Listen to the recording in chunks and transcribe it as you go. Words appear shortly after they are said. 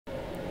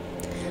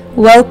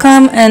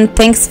Welcome and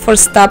thanks for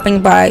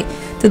stopping by.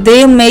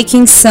 Today I'm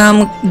making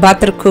some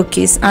butter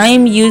cookies. I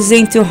am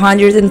using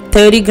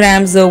 230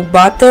 grams of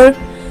butter,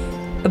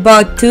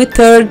 about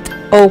 2/3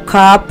 of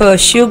cup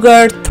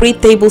sugar, 3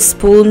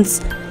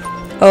 tablespoons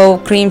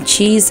of cream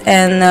cheese,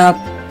 and a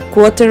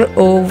quarter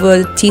of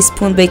a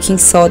teaspoon baking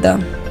soda.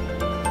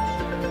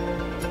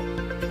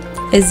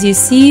 As you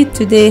see,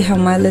 today I have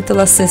my little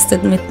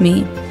assistant with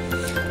me.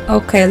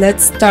 Okay,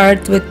 let's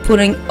start with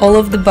putting all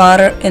of the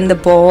butter in the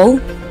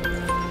bowl.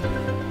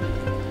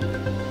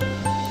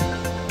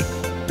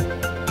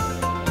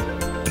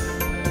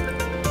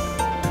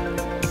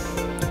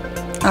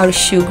 Our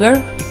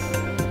sugar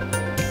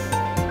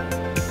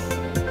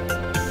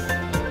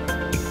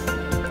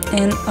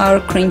and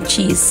our cream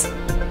cheese.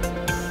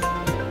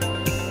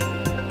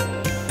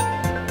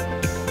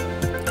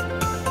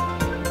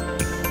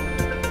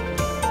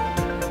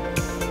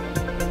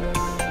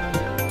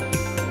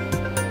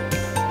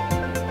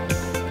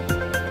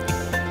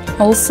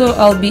 Also,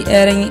 I'll be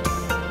adding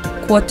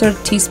quarter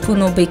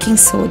teaspoon of baking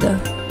soda,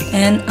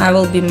 and I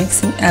will be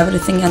mixing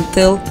everything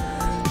until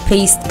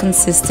paste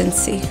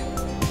consistency.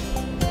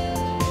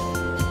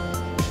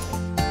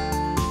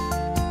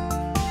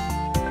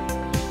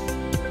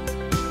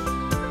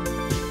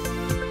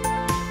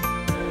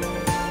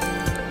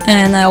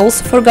 And I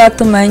also forgot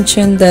to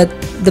mention that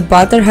the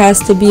butter has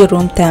to be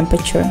room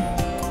temperature.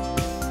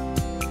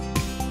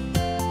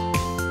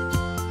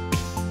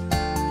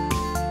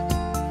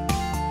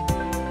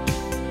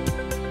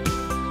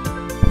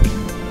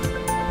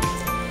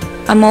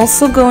 I'm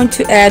also going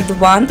to add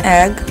 1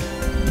 egg.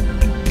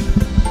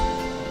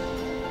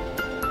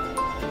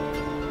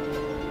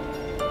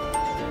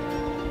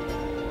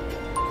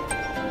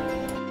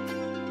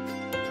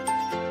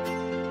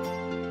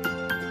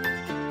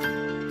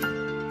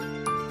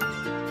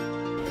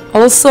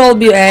 Also, I'll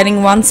be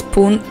adding 1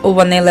 spoon of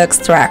vanilla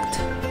extract.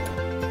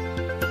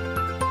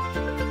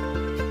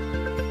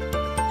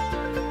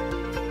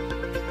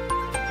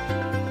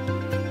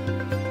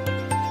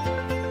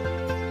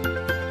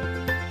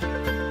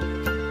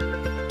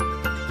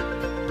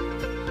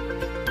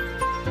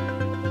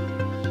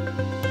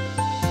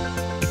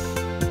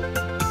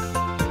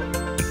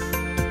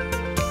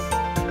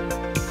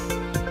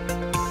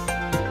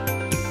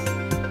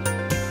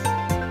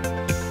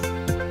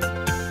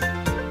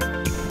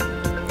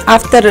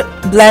 After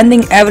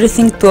blending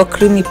everything to a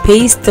creamy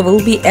paste,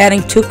 we'll be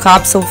adding 2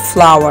 cups of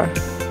flour.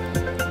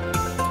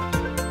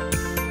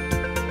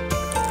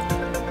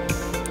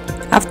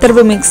 After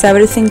we mix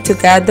everything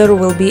together,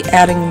 we'll be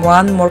adding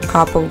 1 more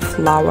cup of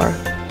flour.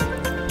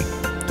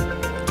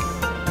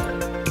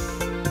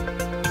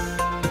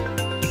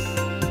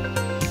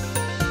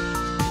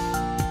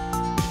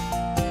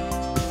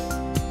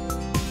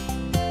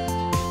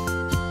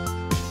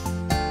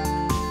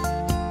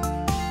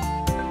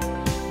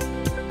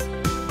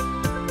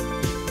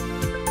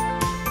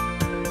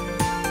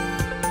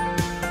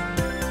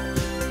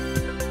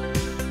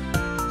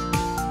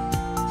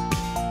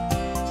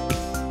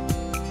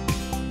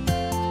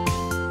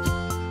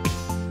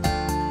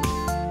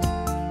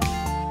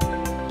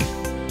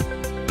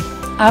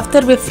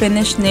 After we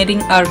finish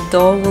kneading our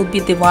dough, we'll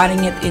be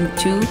dividing it in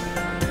 2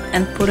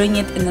 and putting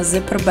it in a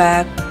zipper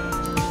bag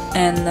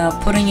and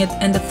putting it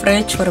in the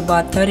fridge for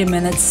about 30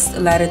 minutes,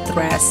 let it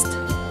rest.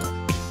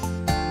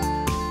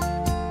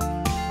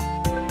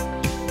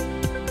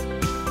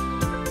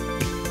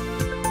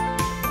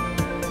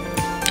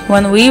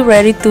 When we're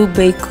ready to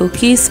bake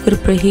cookies, we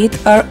preheat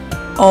our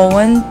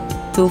oven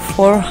to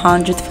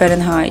 400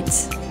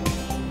 Fahrenheit.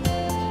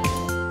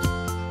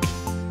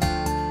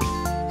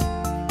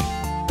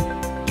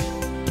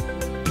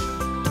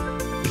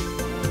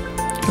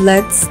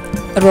 Let's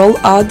roll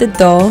out the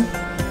dough.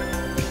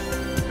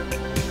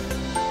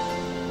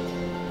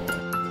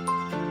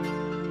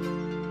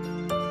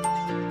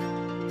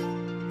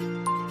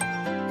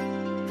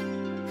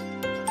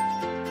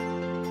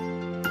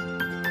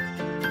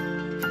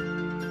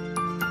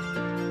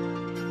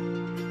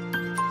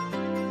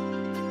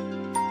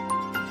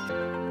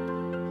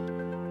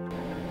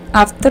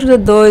 After the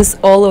dough is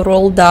all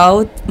rolled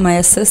out, my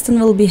assistant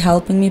will be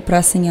helping me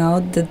pressing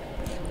out the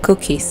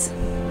cookies.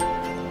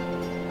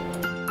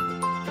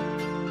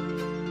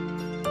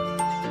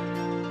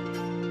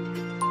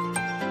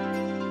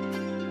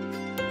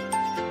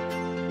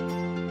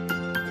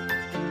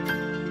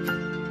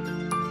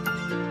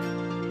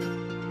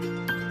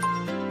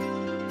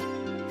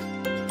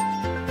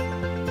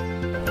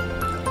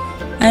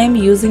 I am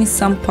using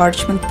some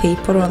parchment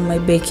paper on my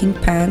baking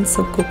pan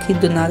so cookies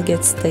do not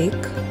get stuck.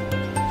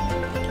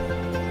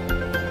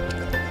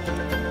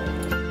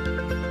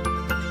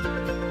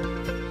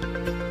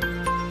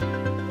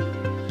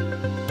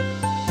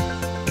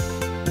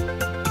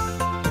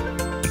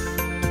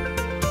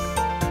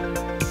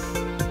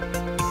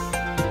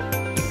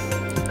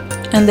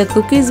 And the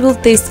cookies will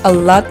taste a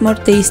lot more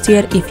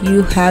tastier if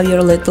you have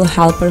your little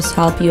helpers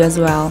help you as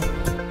well.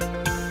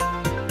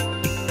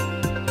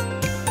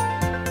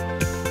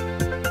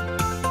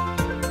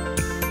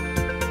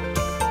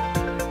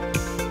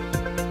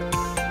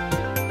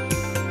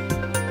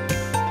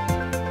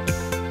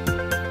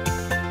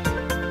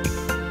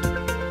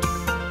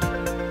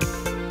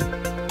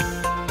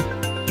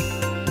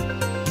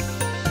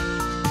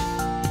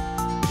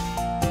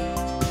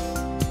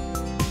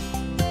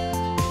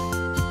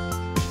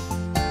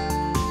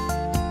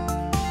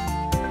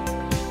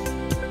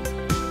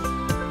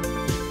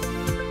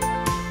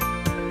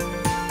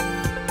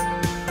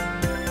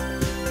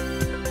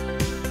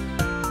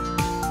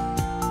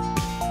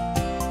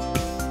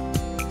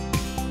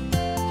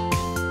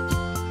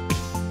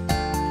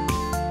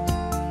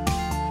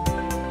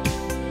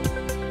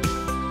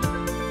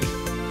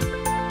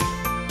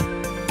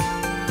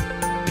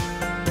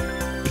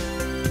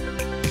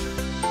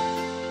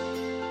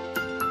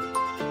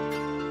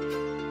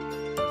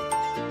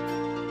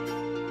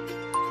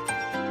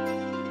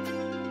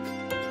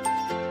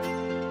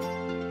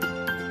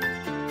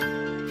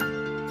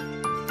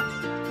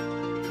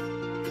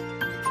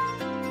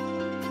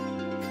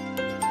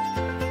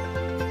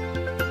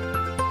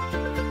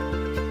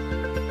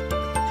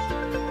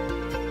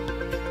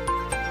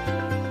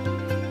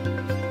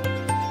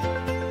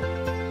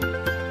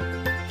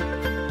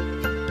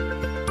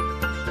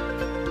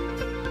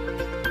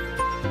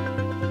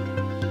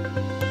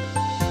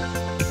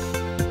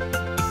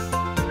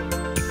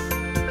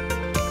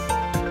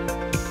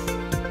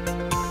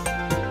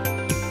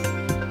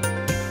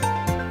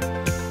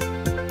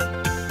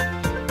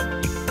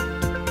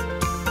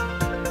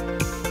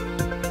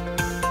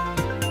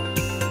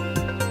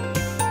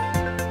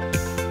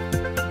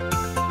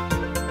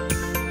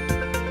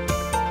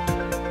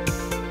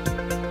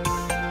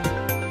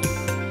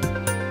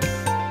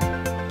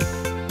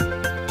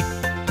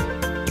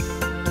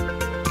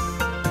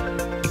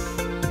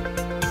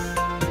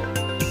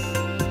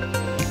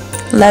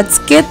 let's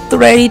get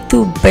ready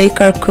to bake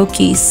our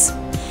cookies.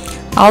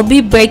 I'll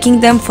be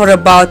baking them for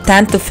about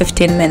 10 to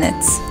 15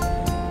 minutes.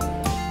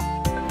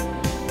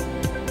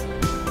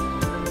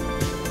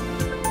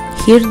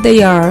 Here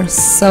they are,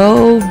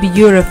 so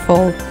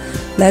beautiful.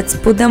 Let's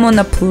put them on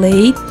a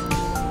plate.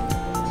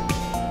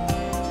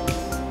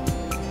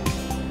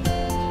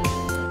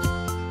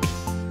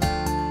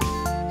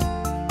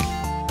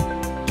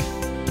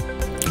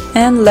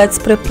 And let's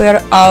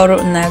prepare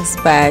our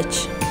next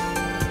batch.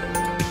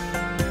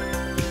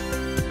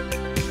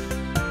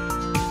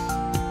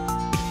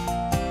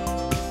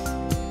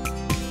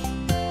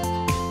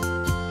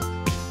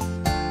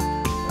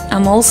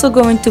 I'm also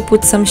going to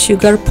put some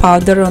sugar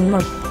powder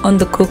on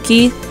the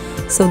cookie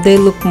so they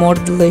look more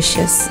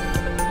delicious.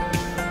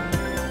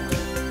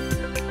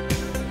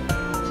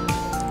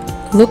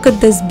 Look at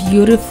this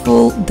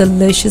beautiful,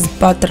 delicious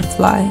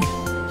butterfly.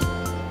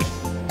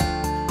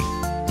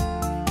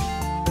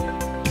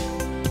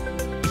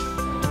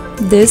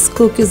 These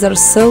cookies are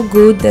so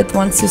good that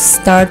once you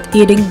start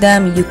eating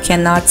them, you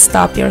cannot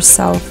stop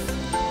yourself.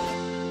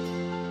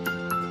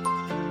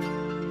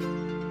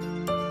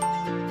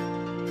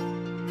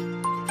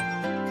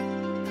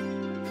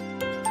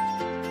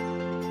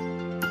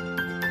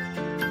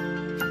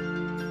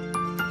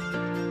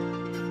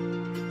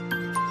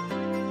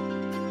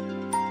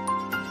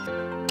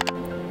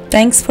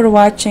 Thanks for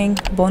watching.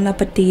 Bon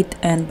appetit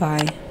and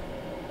bye.